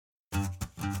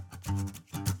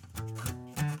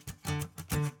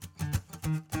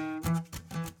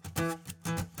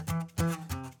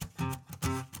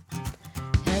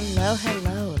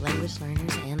Hello, language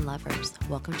learners and lovers.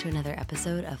 Welcome to another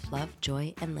episode of Love,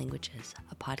 Joy, and Languages,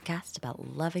 a podcast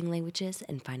about loving languages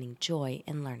and finding joy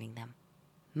in learning them.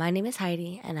 My name is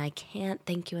Heidi, and I can't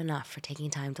thank you enough for taking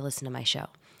time to listen to my show.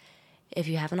 If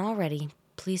you haven't already,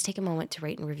 please take a moment to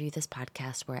rate and review this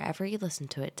podcast wherever you listen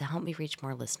to it to help me reach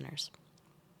more listeners.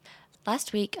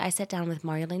 Last week, I sat down with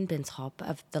Marjolein Benschop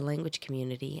of the language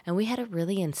community, and we had a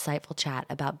really insightful chat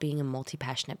about being a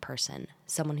multi-passionate person,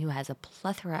 someone who has a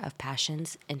plethora of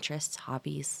passions, interests,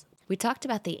 hobbies. We talked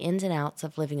about the ins and outs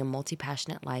of living a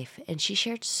multi-passionate life, and she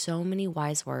shared so many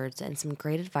wise words and some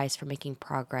great advice for making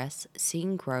progress,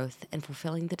 seeing growth, and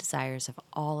fulfilling the desires of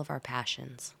all of our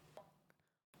passions.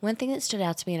 One thing that stood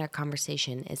out to me in our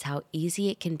conversation is how easy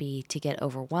it can be to get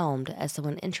overwhelmed as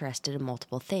someone interested in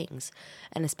multiple things,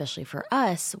 and especially for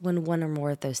us when one or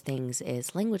more of those things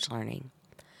is language learning.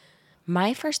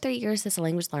 My first 3 years as a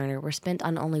language learner were spent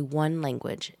on only one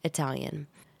language, Italian.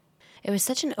 It was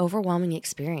such an overwhelming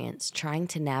experience trying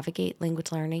to navigate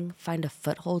language learning, find a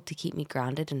foothold to keep me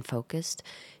grounded and focused,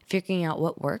 figuring out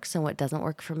what works and what doesn't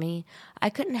work for me. I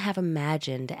couldn't have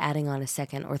imagined adding on a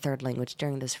second or third language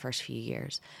during those first few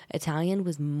years. Italian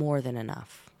was more than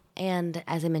enough. And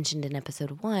as I mentioned in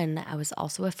episode 1, I was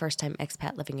also a first-time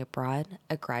expat living abroad,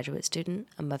 a graduate student,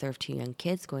 a mother of 2 young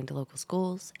kids going to local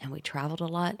schools, and we traveled a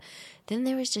lot. Then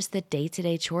there was just the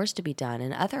day-to-day chores to be done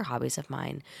and other hobbies of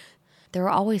mine. There were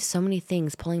always so many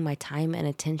things pulling my time and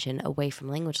attention away from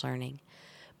language learning.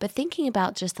 But thinking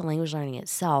about just the language learning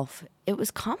itself, it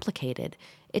was complicated.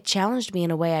 It challenged me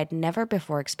in a way I'd never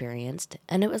before experienced,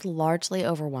 and it was largely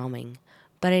overwhelming.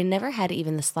 But I never had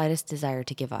even the slightest desire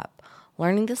to give up.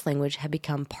 Learning this language had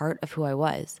become part of who I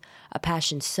was, a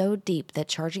passion so deep that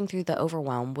charging through the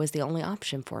overwhelm was the only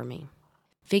option for me.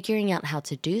 Figuring out how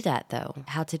to do that, though,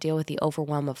 how to deal with the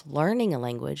overwhelm of learning a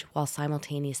language while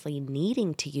simultaneously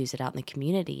needing to use it out in the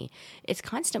community, it's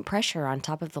constant pressure on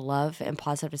top of the love and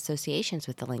positive associations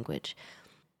with the language.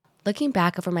 Looking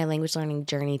back over my language learning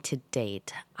journey to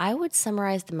date, I would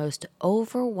summarize the most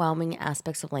overwhelming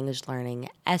aspects of language learning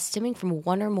as stemming from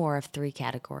one or more of 3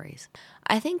 categories.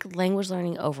 I think language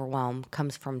learning overwhelm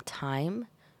comes from time,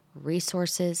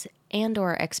 resources,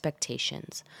 and/or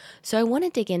expectations. So I want to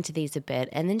dig into these a bit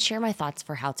and then share my thoughts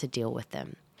for how to deal with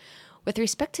them. With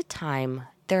respect to time,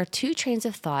 there are 2 trains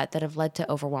of thought that have led to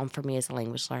overwhelm for me as a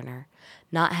language learner.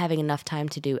 Not having enough time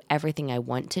to do everything I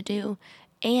want to do,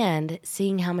 and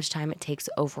seeing how much time it takes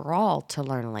overall to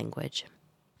learn a language.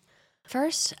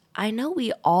 First, I know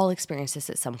we all experience this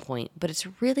at some point, but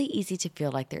it's really easy to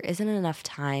feel like there isn't enough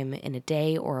time in a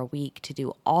day or a week to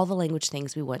do all the language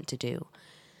things we want to do.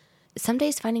 Some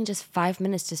days finding just 5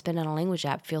 minutes to spend on a language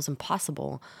app feels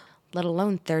impossible, let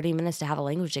alone 30 minutes to have a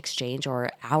language exchange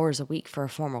or hours a week for a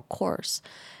formal course.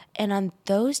 And on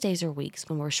those days or weeks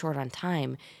when we're short on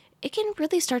time, it can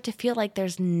really start to feel like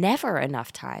there's never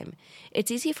enough time. It's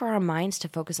easy for our minds to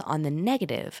focus on the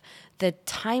negative, the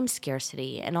time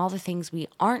scarcity, and all the things we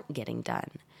aren't getting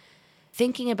done.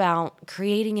 Thinking about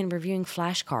creating and reviewing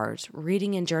flashcards,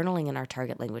 reading and journaling in our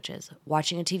target languages,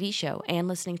 watching a TV show and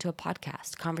listening to a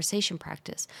podcast, conversation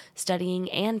practice,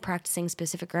 studying and practicing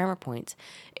specific grammar points.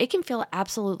 It can feel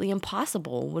absolutely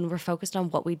impossible when we're focused on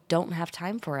what we don't have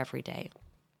time for every day.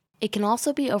 It can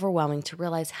also be overwhelming to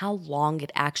realize how long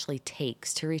it actually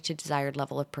takes to reach a desired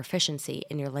level of proficiency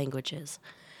in your languages.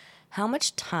 How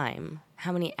much time,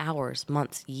 how many hours,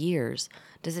 months, years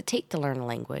does it take to learn a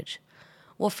language?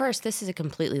 Well, first, this is a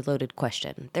completely loaded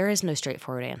question. There is no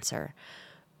straightforward answer.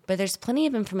 But there's plenty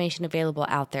of information available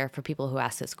out there for people who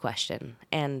ask this question.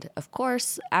 And, of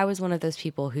course, I was one of those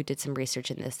people who did some research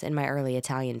in this in my early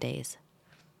Italian days.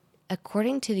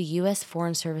 According to the U.S.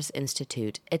 Foreign Service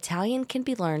Institute, Italian can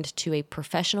be learned to a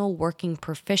professional working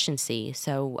proficiency,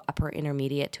 so upper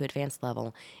intermediate to advanced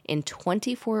level, in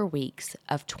 24 weeks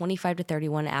of 25 to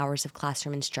 31 hours of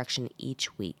classroom instruction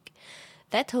each week.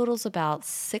 That totals about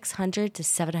 600 to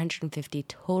 750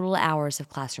 total hours of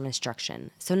classroom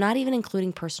instruction, so not even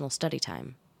including personal study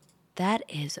time. That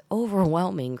is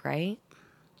overwhelming, right?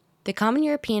 The Common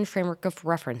European Framework of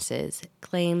References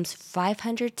claims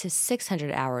 500 to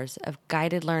 600 hours of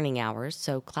guided learning hours,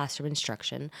 so classroom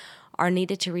instruction, are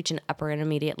needed to reach an upper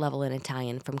intermediate level in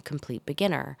Italian from complete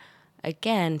beginner.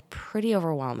 Again, pretty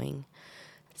overwhelming.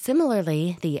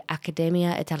 Similarly, the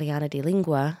Accademia Italiana di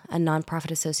Lingua, a nonprofit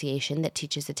association that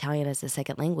teaches Italian as a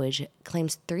second language,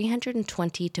 claims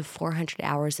 320 to 400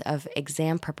 hours of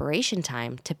exam preparation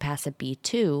time to pass a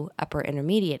B2 upper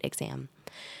intermediate exam.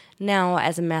 Now,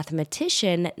 as a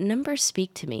mathematician, numbers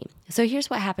speak to me. So here's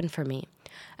what happened for me.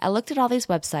 I looked at all these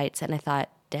websites and I thought,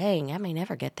 dang, I may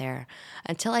never get there,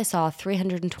 until I saw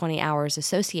 320 hours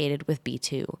associated with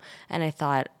B2. And I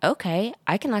thought, okay,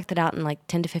 I can knock that out in like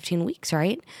 10 to 15 weeks,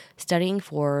 right? Studying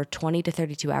for 20 to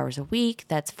 32 hours a week,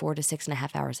 that's 4 to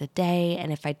 6.5 hours a day.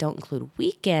 And if I don't include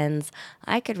weekends,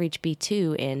 I could reach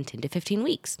B2 in 10 to 15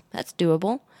 weeks. That's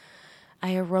doable.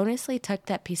 I erroneously tucked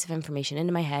that piece of information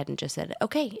into my head and just said,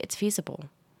 okay, it's feasible.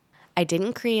 I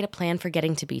didn't create a plan for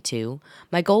getting to B2.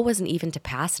 My goal wasn't even to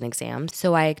pass an exam,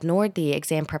 so I ignored the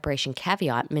exam preparation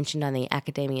caveat mentioned on the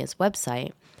academia's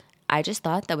website. I just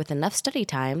thought that with enough study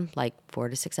time, like 4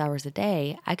 to 6 hours a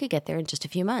day, I could get there in just a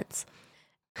few months.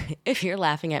 If you're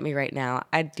laughing at me right now,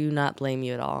 I do not blame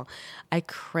you at all. I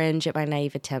cringe at my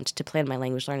naive attempt to plan my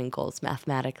language learning goals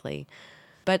mathematically.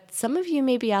 But some of you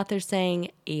may be out there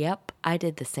saying, yep, I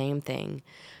did the same thing.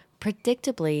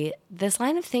 Predictably, this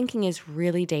line of thinking is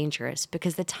really dangerous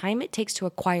because the time it takes to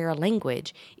acquire a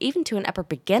language, even to an upper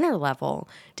beginner level,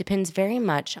 depends very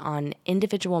much on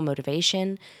individual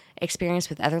motivation,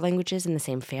 experience with other languages in the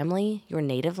same family, your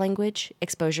native language,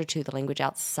 exposure to the language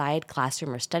outside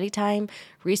classroom or study time,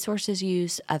 resources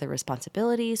used, other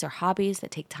responsibilities or hobbies that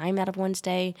take time out of one's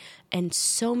day, and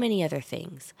so many other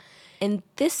things. In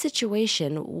this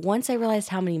situation, once I realized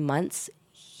how many months,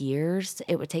 years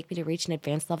it would take me to reach an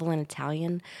advanced level in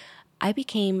Italian, I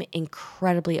became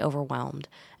incredibly overwhelmed.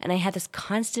 And I had this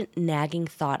constant nagging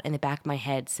thought in the back of my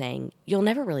head saying, you'll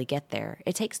never really get there.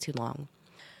 It takes too long.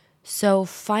 So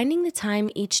finding the time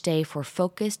each day for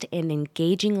focused and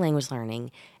engaging language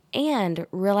learning and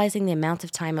realizing the amount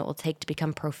of time it will take to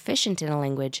become proficient in a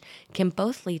language can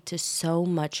both lead to so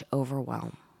much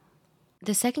overwhelm.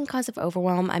 The second cause of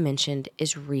overwhelm I mentioned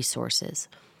is resources.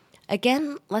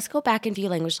 Again, let's go back and view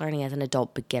language learning as an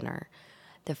adult beginner.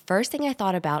 The first thing I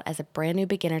thought about as a brand new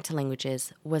beginner to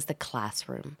languages was the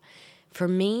classroom. For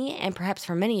me, and perhaps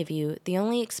for many of you, the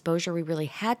only exposure we really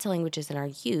had to languages in our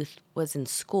youth was in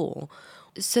school.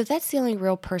 So that's the only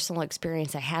real personal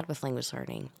experience I had with language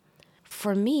learning.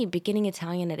 For me, beginning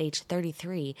Italian at age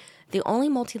 33, the only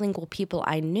multilingual people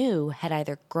I knew had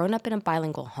either grown up in a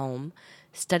bilingual home,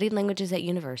 studied languages at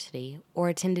university, or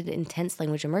attended intense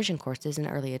language immersion courses in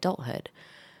early adulthood.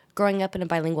 Growing up in a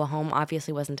bilingual home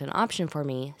obviously wasn't an option for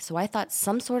me, so I thought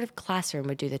some sort of classroom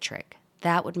would do the trick.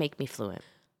 That would make me fluent.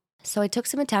 So I took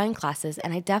some Italian classes,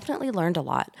 and I definitely learned a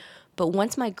lot. But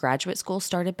once my graduate school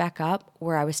started back up,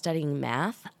 where I was studying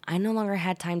math, I no longer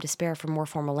had time to spare for more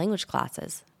formal language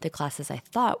classes, the classes I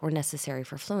thought were necessary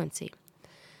for fluency.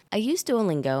 I used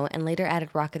Duolingo and later added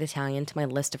Rocket Italian to my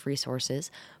list of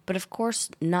resources, but of course,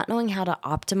 not knowing how to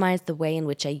optimize the way in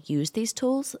which I used these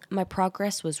tools, my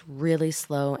progress was really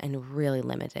slow and really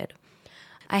limited.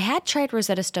 I had tried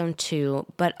Rosetta Stone too,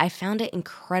 but I found it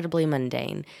incredibly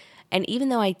mundane. And even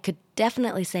though I could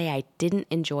definitely say I didn't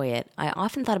enjoy it, I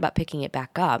often thought about picking it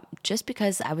back up just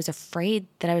because I was afraid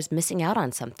that I was missing out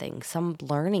on something, some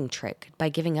learning trick, by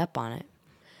giving up on it.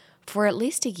 For at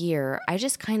least a year, I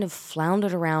just kind of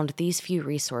floundered around these few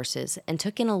resources and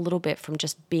took in a little bit from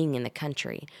just being in the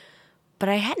country. But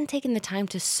I hadn't taken the time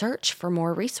to search for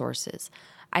more resources.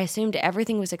 I assumed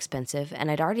everything was expensive, and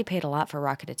I'd already paid a lot for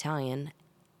Rocket Italian,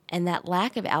 and that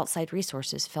lack of outside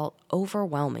resources felt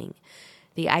overwhelming.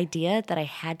 The idea that I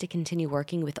had to continue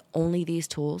working with only these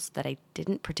tools that I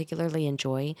didn't particularly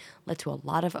enjoy led to a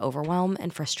lot of overwhelm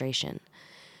and frustration.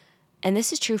 And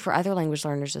this is true for other language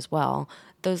learners as well,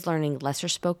 those learning lesser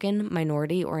spoken,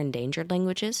 minority, or endangered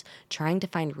languages, trying to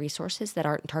find resources that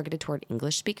aren't targeted toward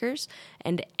English speakers,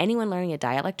 and anyone learning a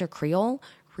dialect or Creole,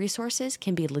 resources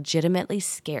can be legitimately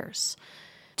scarce.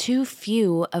 Too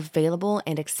few available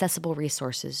and accessible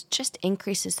resources just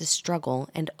increases the struggle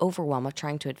and overwhelm of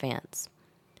trying to advance.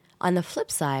 On the flip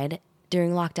side,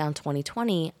 during lockdown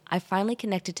 2020, I finally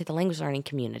connected to the language learning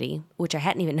community, which I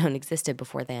hadn't even known existed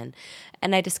before then,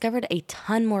 and I discovered a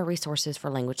ton more resources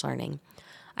for language learning.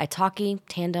 Italki,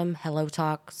 Tandem,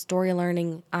 HelloTalk, Story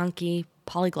Learning, Anki,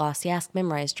 Polygloss, Yask,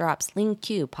 Memrise, Drops,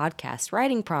 LingQ, podcasts,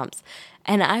 writing prompts,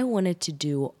 and I wanted to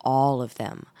do all of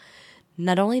them.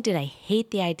 Not only did I hate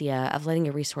the idea of letting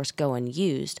a resource go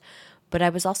unused, but I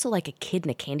was also like a kid in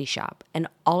a candy shop, and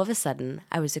all of a sudden,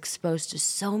 I was exposed to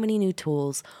so many new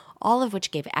tools, all of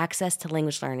which gave access to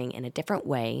language learning in a different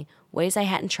way, ways I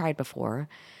hadn't tried before,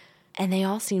 and they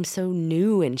all seemed so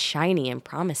new and shiny and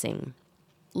promising.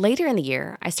 Later in the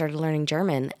year, I started learning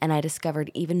German, and I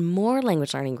discovered even more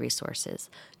language learning resources: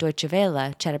 Deutsche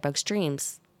Welle, Chatterbug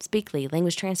Streams, Speakly,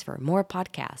 Language Transfer, more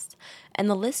podcasts, and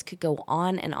the list could go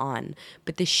on,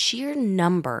 but the sheer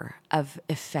number of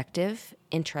effective,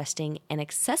 interesting, and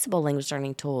accessible language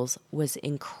learning tools was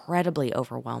incredibly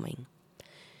overwhelming.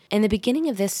 In the beginning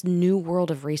of this new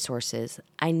world of resources,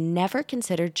 I never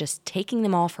considered just taking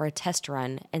them all for a test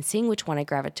run and seeing which one I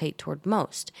gravitate toward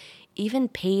most. Even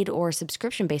paid or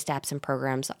subscription-based apps and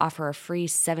programs offer a free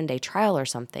 7-day trial or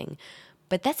something,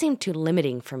 but that seemed too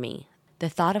limiting for me. The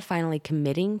thought of finally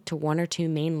committing to one or two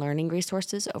main learning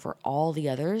resources over all the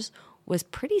others was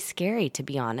pretty scary, to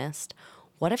be honest.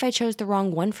 What if I chose the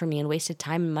wrong one for me and wasted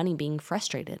time and money being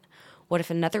frustrated? What if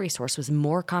another resource was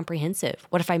more comprehensive?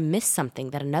 What if I missed something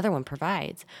that another one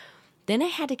provides? Then I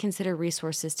had to consider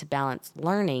resources to balance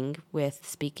learning with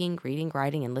speaking, reading,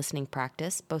 writing, and listening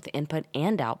practice, both input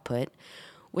and output.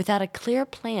 Without a clear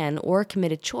plan or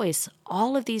committed choice,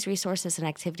 all of these resources and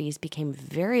activities became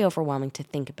very overwhelming to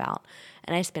think about,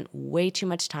 and I spent way too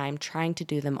much time trying to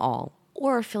do them all,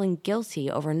 or feeling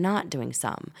guilty over not doing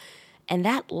some. And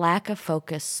that lack of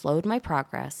focus slowed my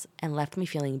progress and left me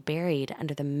feeling buried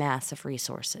under the mass of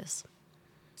resources.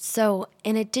 So,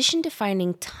 in addition to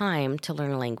finding time to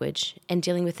learn a language and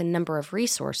dealing with a number of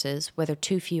resources, whether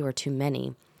too few or too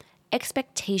many,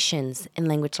 expectations in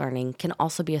language learning can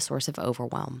also be a source of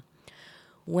overwhelm.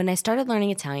 When I started learning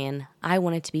Italian, I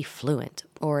wanted to be fluent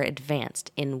or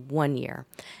advanced in 1 year.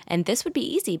 And this would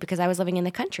be easy because I was living in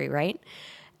the country, right?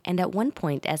 And at one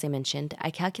point, as I mentioned, I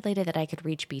calculated that I could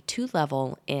reach B2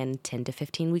 level in 10 to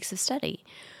 15 weeks of study.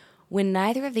 When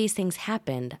neither of these things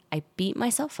happened, I beat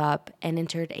myself up and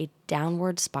entered a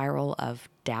downward spiral of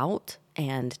doubt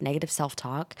and negative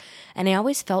self-talk, and I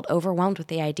always felt overwhelmed with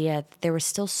the idea that there was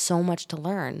still so much to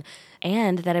learn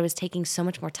and that I was taking so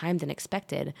much more time than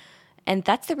expected. And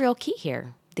that's the real key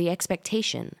here, the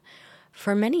expectation.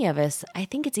 For many of us, I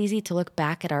think it's easy to look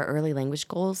back at our early language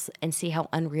goals and see how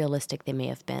unrealistic they may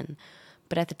have been.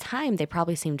 But at the time, they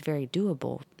probably seemed very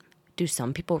doable. Do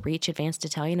some people reach advanced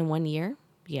Italian in 1 year?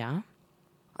 Yeah.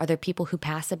 Are there people who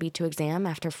pass a B2 exam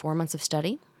after 4 months of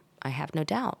study? I have no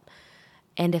doubt.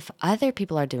 And if other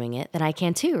people are doing it, then I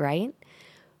can too, right?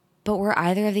 But were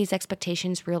either of these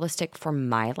expectations realistic for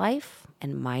my life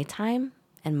and my time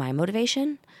and my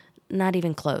motivation? Not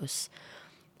even close.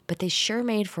 But they sure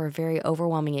made for a very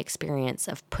overwhelming experience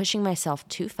of pushing myself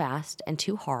too fast and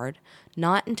too hard,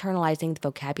 not internalizing the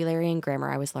vocabulary and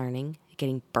grammar I was learning,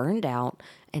 getting burned out,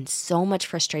 and so much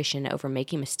frustration over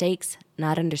making mistakes,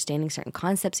 not understanding certain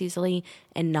concepts easily,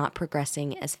 and not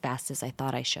progressing as fast as I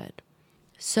thought I should.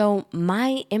 So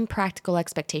my impractical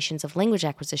expectations of language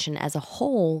acquisition as a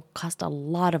whole caused a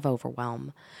lot of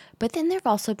overwhelm. But then there have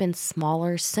also been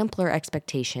smaller, simpler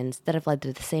expectations that have led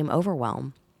to the same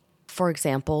overwhelm. For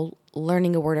example,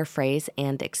 learning a word or phrase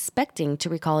and expecting to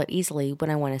recall it easily when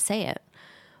I want to say it.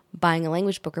 Buying a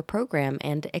language book or program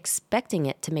and expecting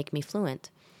it to make me fluent.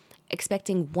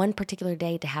 Expecting one particular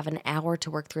day to have an hour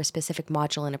to work through a specific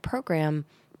module in a program,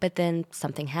 but then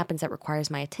something happens that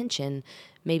requires my attention.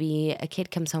 Maybe a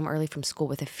kid comes home early from school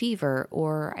with a fever,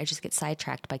 or I just get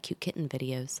sidetracked by cute kitten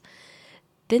videos.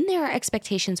 Then there are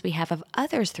expectations we have of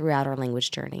others throughout our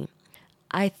language journey.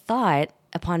 I thought,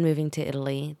 upon moving to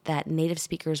Italy, that native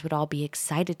speakers would all be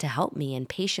excited to help me and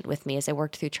patient with me as I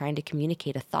worked through trying to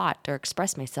communicate a thought or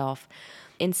express myself.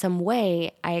 In some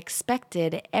way, I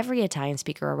expected every Italian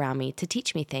speaker around me to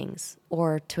teach me things,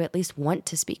 or to at least want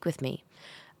to speak with me.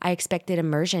 I expected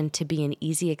immersion to be an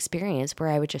easy experience where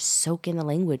I would just soak in the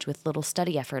language with little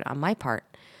study effort on my part.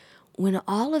 When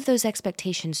all of those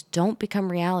expectations don't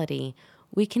become reality,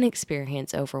 we can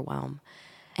experience overwhelm.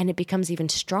 And it becomes even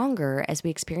stronger as we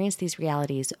experience these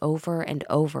realities over and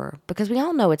over, because we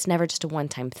all know it's never just a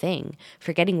one-time thing.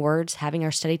 Forgetting words, having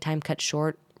our study time cut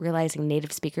short, realizing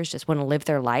native speakers just want to live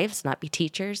their lives, not be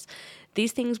teachers.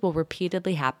 These things will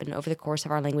repeatedly happen over the course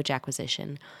of our language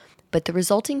acquisition. But the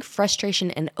resulting frustration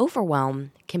and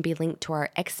overwhelm can be linked to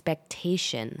our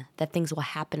expectation that things will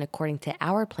happen according to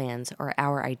our plans or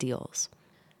our ideals.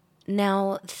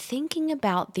 Now, thinking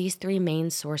about these three main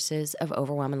sources of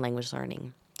overwhelm in language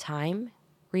learning, time,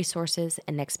 resources,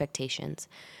 and expectations,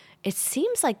 it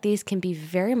seems like these can be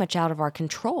very much out of our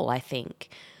control, I think.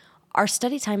 Our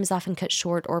study time is often cut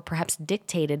short or perhaps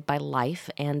dictated by life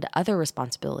and other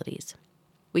responsibilities.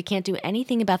 We can't do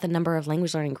anything about the number of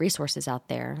language learning resources out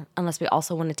there unless we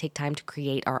also want to take time to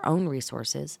create our own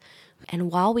resources.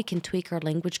 And while we can tweak our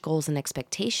language goals and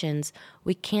expectations,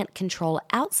 we can't control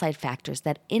outside factors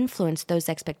that influence those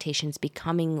expectations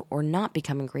becoming or not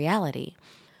becoming reality.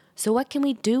 So what can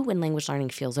we do when language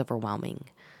learning feels overwhelming?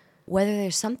 Whether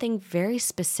there's something very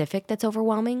specific that's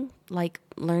overwhelming, like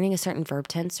learning a certain verb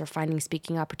tense or finding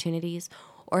speaking opportunities,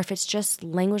 or if it's just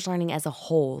language learning as a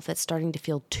whole that's starting to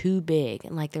feel too big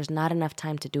and like there's not enough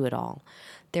time to do it all,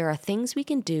 there are things we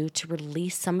can do to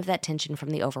release some of that tension from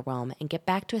the overwhelm and get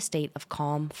back to a state of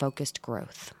calm, focused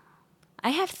growth. I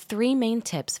have 3 main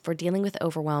tips for dealing with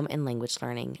overwhelm in language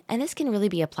learning, and this can really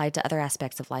be applied to other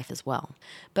aspects of life as well.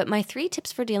 But my 3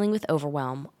 tips for dealing with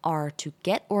overwhelm are to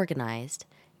get organized,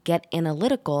 get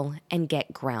analytical, and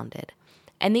get grounded.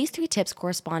 And these 3 tips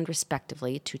correspond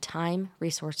respectively to time,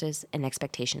 resources, and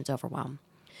expectations overwhelm.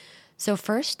 So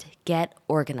first, get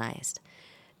organized.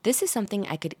 This is something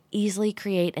I could easily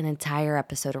create an entire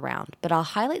episode around, but I'll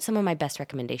highlight some of my best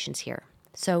recommendations here.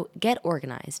 So get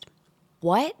organized.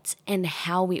 What and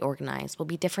how we organize will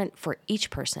be different for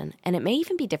each person, and it may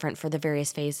even be different for the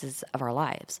various phases of our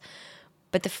lives.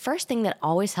 But the first thing that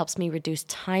always helps me reduce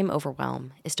time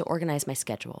overwhelm is to organize my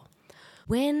schedule.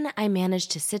 When I manage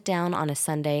to sit down on a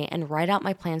Sunday and write out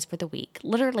my plans for the week,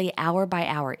 literally hour by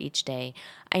hour each day,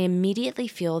 I immediately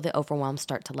feel the overwhelm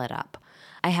start to let up.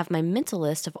 I have my mental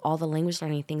list of all the language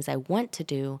learning things I want to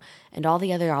do and all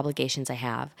the other obligations I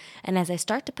have, and as I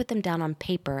start to put them down on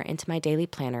paper into my daily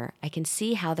planner, I can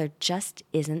see how there just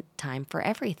isn't time for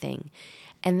everything.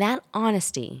 And that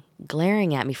honesty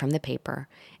glaring at me from the paper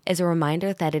is a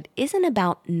reminder that it isn't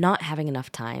about not having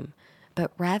enough time,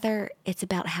 but rather it's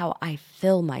about how I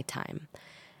fill my time.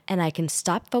 And I can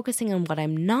stop focusing on what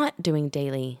I'm not doing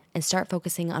daily and start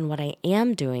focusing on what I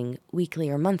am doing weekly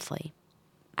or monthly.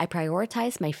 I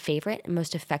prioritize my favorite and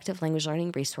most effective language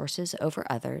learning resources over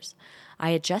others. I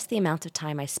adjust the amount of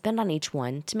time I spend on each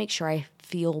one to make sure I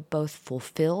feel both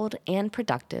fulfilled and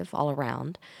productive all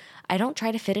around. I don't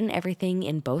try to fit in everything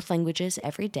in both languages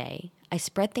every day. I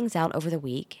spread things out over the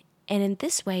week. And in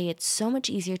this way, it's so much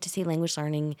easier to see language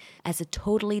learning as a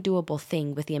totally doable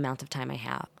thing with the amount of time I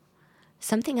have.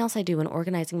 Something else I do when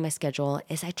organizing my schedule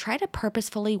is I try to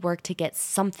purposefully work to get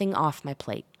something off my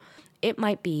plate. It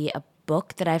might be a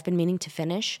book that I've been meaning to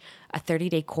finish, a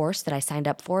 30-day course that I signed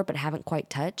up for but haven't quite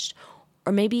touched,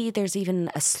 or maybe there's even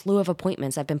a slew of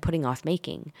appointments I've been putting off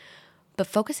making. But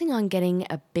focusing on getting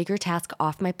a bigger task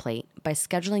off my plate by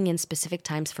scheduling in specific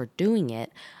times for doing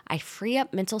it, I free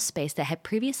up mental space that had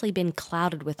previously been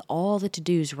clouded with all the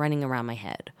to-dos running around my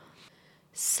head.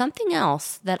 Something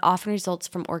else that often results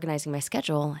from organizing my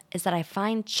schedule is that I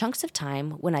find chunks of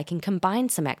time when I can combine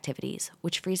some activities,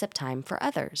 which frees up time for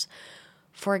others.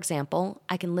 For example,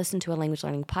 I can listen to a language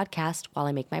learning podcast while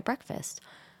I make my breakfast.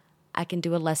 I can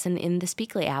do a lesson in the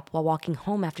Speakly app while walking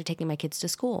home after taking my kids to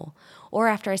school. Or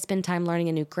after I spend time learning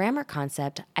a new grammar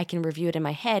concept, I can review it in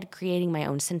my head, creating my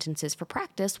own sentences for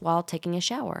practice while taking a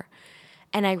shower.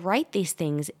 And I write these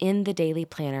things in the daily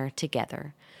planner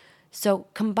together. So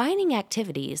combining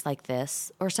activities like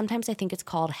this, or sometimes I think it's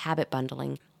called habit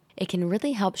bundling, it can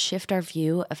really help shift our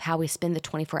view of how we spend the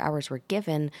 24 hours we're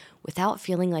given without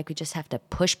feeling like we just have to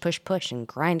push and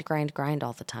grind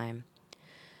all the time.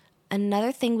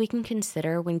 Another thing we can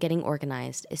consider when getting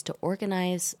organized is to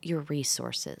organize your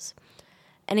resources.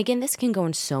 And again, this can go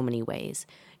in so many ways.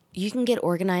 You can get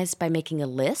organized by making a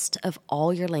list of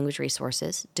all your language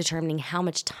resources, determining how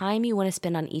much time you want to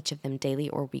spend on each of them daily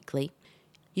or weekly.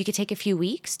 You could take a few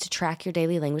weeks to track your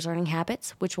daily language learning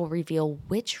habits, which will reveal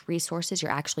which resources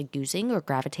you're actually using or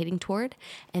gravitating toward,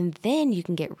 and then you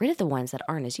can get rid of the ones that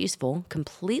aren't as useful,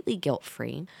 completely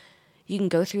guilt-free. You can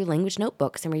go through language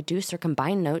notebooks and reduce or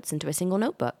combine notes into a single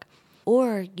notebook.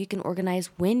 Or you can organize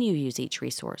when you use each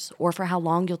resource, or for how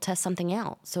long you'll test something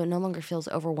out, so it no longer feels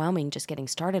overwhelming just getting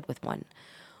started with one.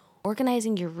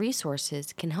 Organizing your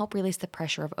resources can help release the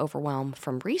pressure of overwhelm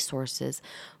from resources,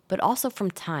 but also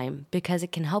from time, because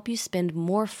it can help you spend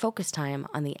more focused time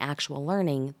on the actual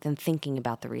learning than thinking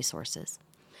about the resources.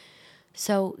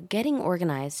 So getting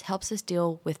organized helps us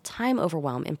deal with time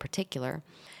overwhelm in particular.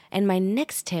 And my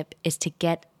next tip is to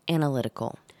get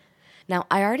analytical. Now,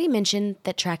 I already mentioned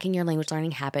that tracking your language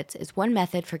learning habits is one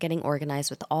method for getting organized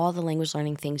with all the language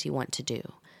learning things you want to do.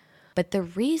 But the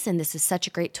reason this is such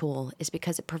a great tool is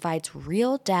because it provides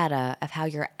real data of how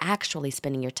you're actually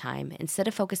spending your time instead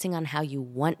of focusing on how you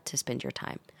want to spend your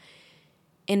time.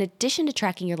 In addition to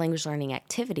tracking your language learning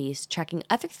activities, tracking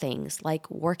other things like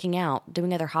working out,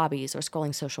 doing other hobbies, or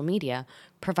scrolling social media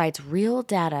provides real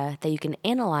data that you can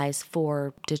analyze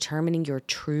for determining your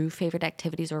true favorite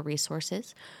activities or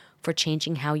resources, for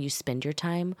changing how you spend your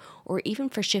time, or even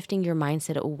for shifting your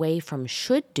mindset away from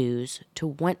should-dos to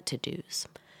want-to-dos.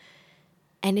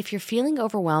 And if you're feeling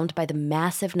overwhelmed by the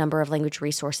massive number of language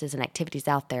resources and activities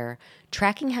out there,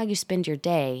 tracking how you spend your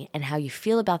day and how you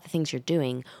feel about the things you're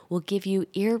doing will give you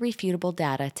irrefutable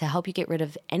data to help you get rid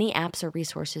of any apps or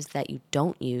resources that you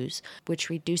don't use,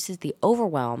 which reduces the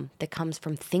overwhelm that comes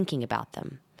from thinking about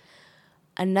them.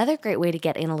 Another great way to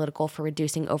get analytical for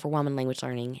reducing overwhelm in language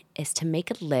learning is to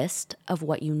make a list of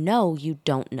what you know you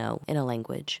don't know in a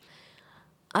language.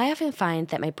 I often find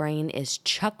that my brain is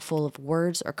chock full of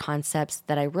words or concepts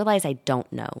that I realize I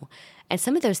don't know, and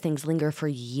some of those things linger for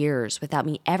years without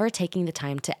me ever taking the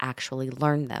time to actually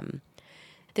learn them.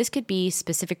 This could be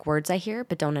specific words I hear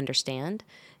but don't understand,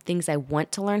 things I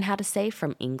want to learn how to say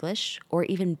from English, or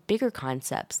even bigger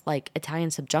concepts like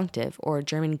Italian subjunctive or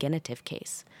German genitive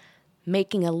case.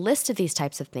 Making a list of these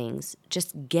types of things,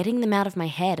 just getting them out of my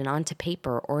head and onto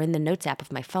paper or in the notes app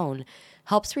of my phone,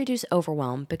 helps reduce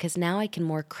overwhelm because now I can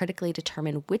more critically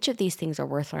determine which of these things are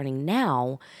worth learning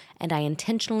now, and I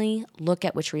intentionally look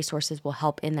at which resources will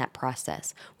help in that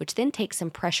process, which then takes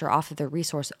some pressure off of the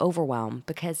resource overwhelm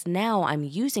because now I'm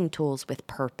using tools with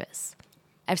purpose.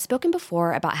 I've spoken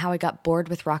before about how I got bored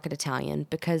with Rocket Italian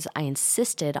because I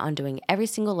insisted on doing every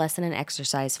single lesson and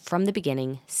exercise from the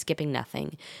beginning, skipping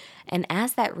nothing. And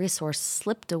as that resource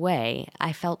slipped away,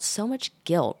 I felt so much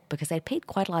guilt because I'd paid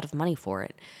quite a lot of money for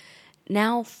it.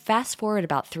 Now, fast forward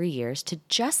about 3 years to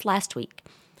just last week.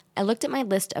 I looked at my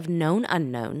list of known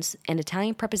unknowns, and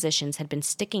Italian prepositions had been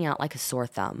sticking out like a sore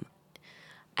thumb.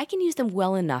 I can use them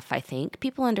well enough, I think.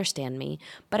 People understand me,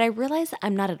 but I realize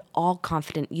I'm not at all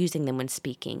confident using them when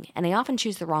speaking, and I often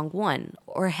choose the wrong one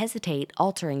or hesitate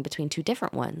altering between two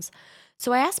different ones.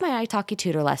 So I asked my italki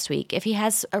tutor last week if he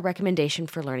has a recommendation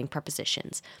for learning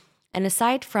prepositions. And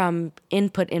aside from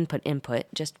input,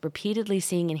 just repeatedly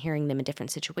seeing and hearing them in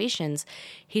different situations,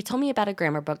 he told me about a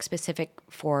grammar book specific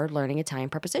for learning Italian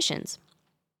prepositions.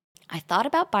 I thought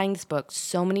about buying this book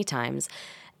so many times,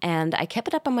 and I kept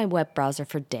it up on my web browser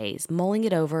for days, mulling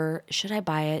it over. Should I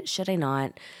buy it? Should I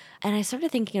not? And I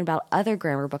started thinking about other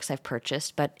grammar books I've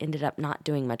purchased, but ended up not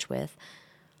doing much with.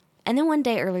 And then one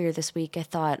day earlier this week, I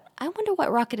thought, I wonder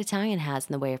what Rocket Italian has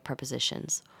in the way of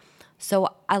prepositions.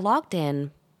 So I logged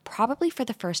in, probably for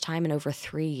the first time in over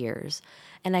 3 years,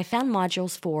 and I found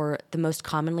modules for the most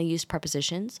commonly used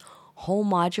prepositions, whole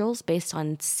modules based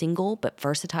on single but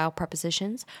versatile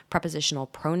prepositions, prepositional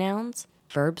pronouns,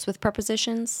 verbs with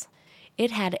prepositions. It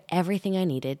had everything I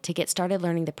needed to get started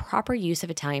learning the proper use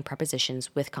of Italian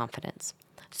prepositions with confidence.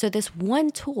 So this one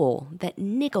tool that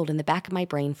niggled in the back of my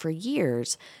brain for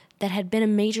years, that had been a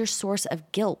major source of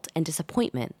guilt and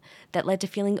disappointment, that led to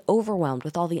feeling overwhelmed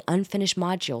with all the unfinished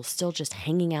modules still just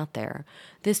hanging out there.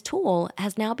 This tool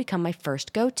has now become my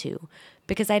first go-to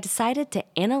because I decided to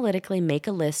analytically make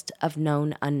a list of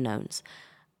known unknowns.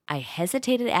 I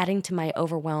hesitated adding to my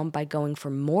overwhelm by going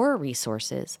for more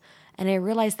resources, and I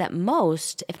realized that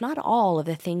most, if not all, of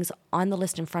the things on the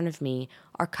list in front of me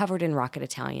are covered in Rocket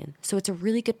Italian, so it's a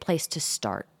really good place to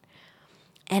start.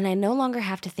 And I no longer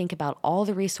have to think about all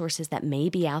the resources that may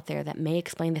be out there that may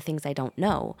explain the things I don't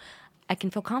know. I can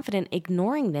feel confident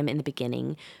ignoring them in the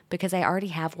beginning because I already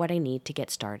have what I need to get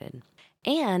started.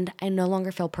 And I no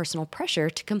longer feel personal pressure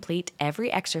to complete every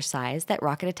exercise that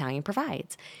Rocket Italian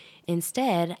provides.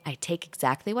 Instead, I take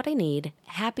exactly what I need,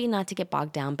 happy not to get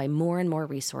bogged down by more and more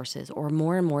resources or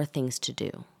more things to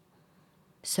do.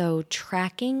 So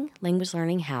tracking language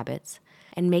learning habits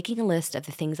and making a list of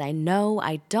the things I know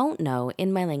I don't know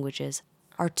in my languages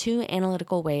are two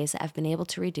analytical ways I've been able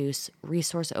to reduce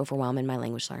resource overwhelm in my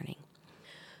language learning.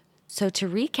 So to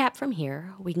recap from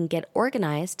here, we can get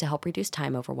organized to help reduce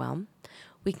time overwhelm.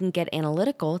 We can get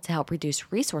analytical to help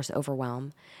reduce resource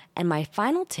overwhelm. And my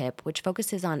final tip, which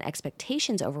focuses on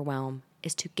expectations overwhelm,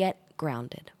 is to get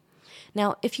grounded.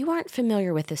 Now, if you aren't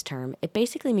familiar with this term, it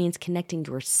basically means connecting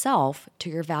yourself to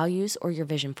your values or your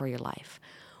vision for your life.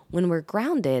 When we're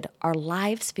grounded, our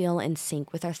lives feel in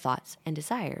sync with our thoughts and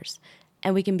desires,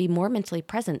 and we can be more mentally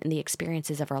present in the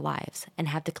experiences of our lives and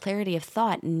have the clarity of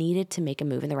thought needed to make a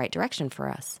move in the right direction for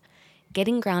us.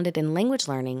 Getting grounded in language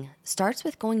learning starts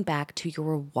with going back to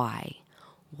your why.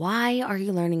 Why are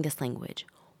you learning this language?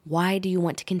 Why do you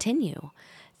want to continue?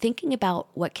 Thinking about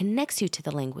what connects you to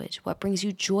the language, what brings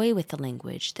you joy with the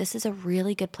language. This is a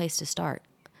really good place to start.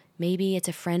 Maybe it's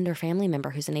a friend or family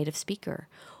member who's a native speaker,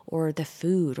 or the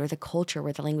food or the culture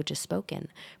where the language is spoken.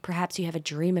 Perhaps you have a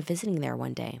dream of visiting there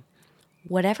one day.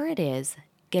 Whatever it is,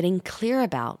 getting clear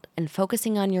about and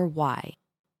focusing on your why,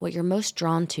 what you're most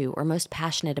drawn to or most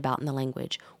passionate about in the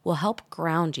language, will help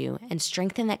ground you and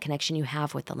strengthen that connection you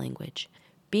have with the language.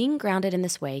 Being grounded in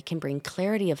this way can bring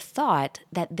clarity of thought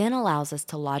that then allows us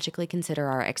to logically consider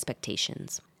our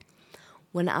expectations.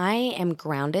 When I am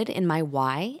grounded in my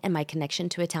why and my connection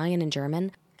to Italian and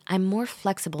German, I'm more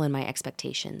flexible in my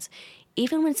expectations.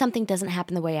 Even when something doesn't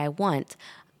happen the way I want,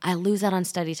 I lose out on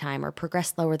study time or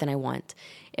progress slower than I want.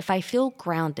 If I feel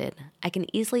grounded, I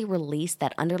can easily release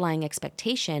that underlying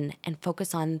expectation and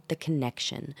focus on the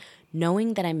connection,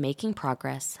 knowing that I'm making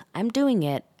progress, I'm doing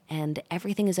it, and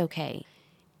everything is okay.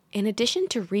 In addition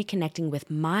to reconnecting with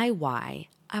my why,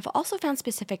 I've also found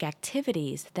specific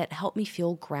activities that help me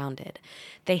feel grounded.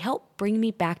 They help bring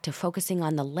me back to focusing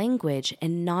on the language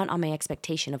and not on my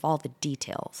expectation of all the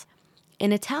details.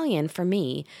 In Italian, for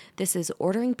me, this is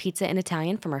ordering pizza in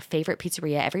Italian from our favorite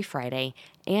pizzeria every Friday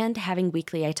and having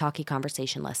weekly Italki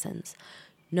conversation lessons.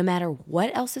 No matter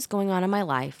what else is going on in my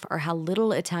life or how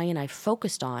little Italian I've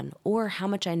focused on or how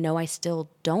much I know I still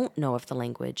don't know of the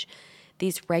language,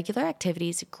 these regular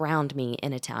activities ground me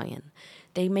in Italian.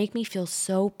 They make me feel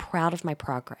so proud of my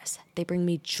progress. They bring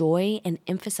me joy and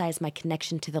emphasize my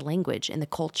connection to the language and the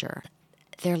culture.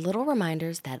 They're little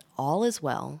reminders that all is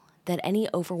well, that any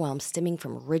overwhelm stemming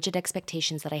from rigid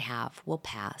expectations that I have will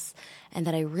pass, and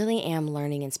that I really am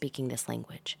learning and speaking this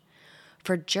language.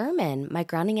 For German, my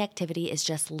grounding activity is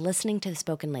just listening to the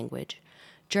spoken language.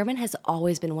 German has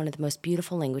always been one of the most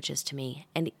beautiful languages to me,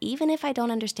 and even if I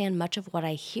don't understand much of what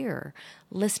I hear,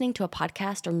 listening to a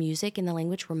podcast or music in the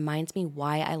language reminds me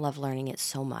why I love learning it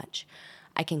so much.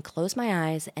 I can close my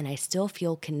eyes and I still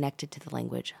feel connected to the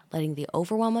language, letting the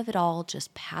overwhelm of it all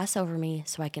just pass over me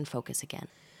so I can focus again.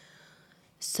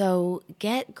 So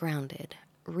get grounded.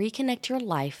 Reconnect your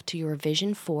life to your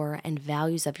vision for and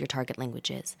values of your target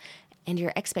languages, and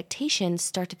your expectations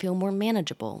start to feel more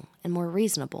manageable and more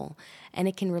reasonable, and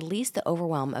it can release the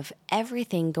overwhelm of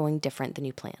everything going different than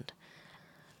you planned.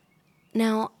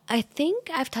 Now, I think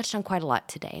I've touched on quite a lot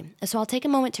today, so I'll take a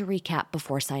moment to recap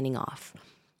before signing off.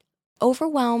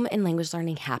 Overwhelm in language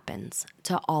learning happens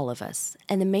to all of us,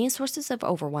 and the main sources of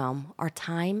overwhelm are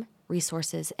time,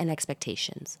 resources, and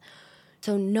expectations.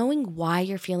 So knowing why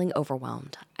you're feeling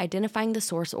overwhelmed, identifying the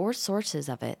source or sources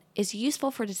of it, is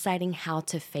useful for deciding how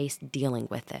to face dealing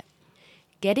with it.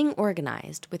 Getting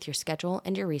organized with your schedule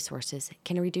and your resources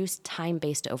can reduce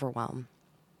time-based overwhelm.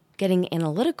 Getting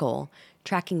analytical,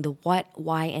 tracking the what,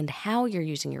 why, and how you're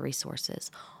using your resources,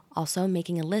 also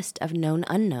making a list of known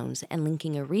unknowns and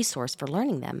linking a resource for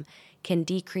learning them, can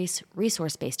decrease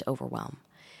resource-based overwhelm.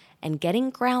 And getting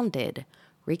grounded,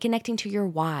 reconnecting to your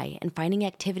why and finding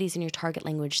activities in your target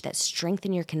language that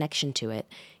strengthen your connection to it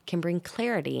can bring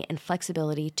clarity and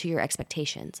flexibility to your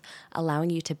expectations, allowing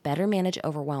you to better manage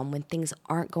overwhelm when things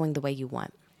aren't going the way you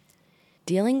want.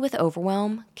 Dealing with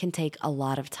overwhelm can take a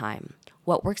lot of time.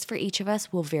 What works for each of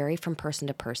us will vary from person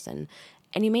to person,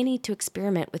 and you may need to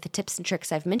experiment with the tips and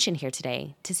tricks I've mentioned here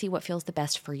today to see what feels the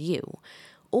best for you.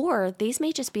 Or these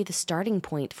may just be the starting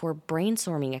point for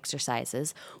brainstorming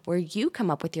exercises where you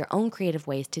come up with your own creative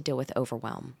ways to deal with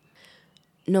overwhelm.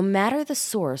 No matter the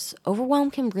source, overwhelm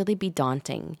can really be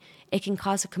daunting. It can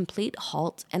cause a complete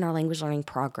halt in our language learning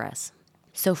progress.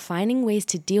 So finding ways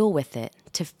to deal with it,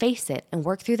 to face it, and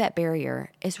work through that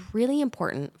barrier is really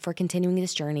important for continuing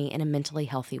this journey in a mentally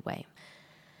healthy way.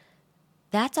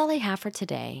 That's all I have for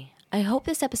today. I hope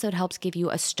this episode helps give you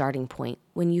a starting point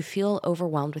when you feel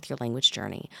overwhelmed with your language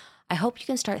journey. I hope you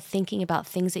can start thinking about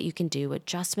things that you can do,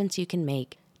 adjustments you can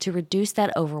make to reduce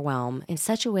that overwhelm in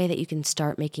such a way that you can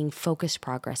start making focused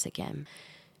progress again.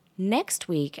 Next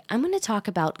week, I'm going to talk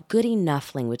about good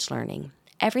enough language learning.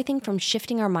 Everything from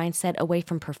shifting our mindset away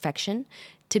from perfection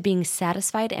to being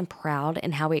satisfied and proud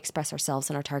in how we express ourselves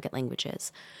in our target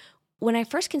languages. When I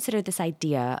first considered this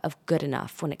idea of good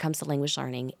enough when it comes to language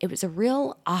learning, it was a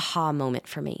real aha moment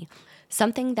for me,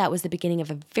 something that was the beginning of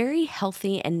a very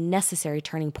healthy and necessary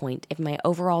turning point in my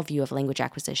overall view of language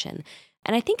acquisition,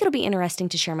 and I think it'll be interesting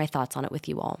to share my thoughts on it with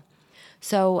you all.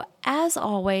 So, as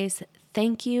always,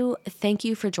 thank you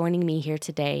for joining me here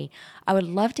today. I would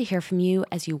love to hear from you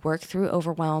as you work through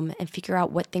overwhelm and figure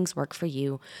out what things work for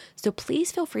you. So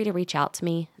please feel free to reach out to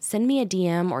me, send me a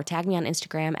DM or tag me on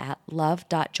Instagram at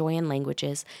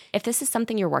love.joyinlanguages if this is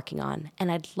something you're working on,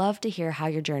 and I'd love to hear how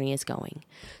your journey is going.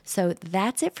 So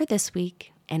that's it for this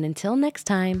week, and until next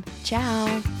time,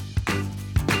 ciao.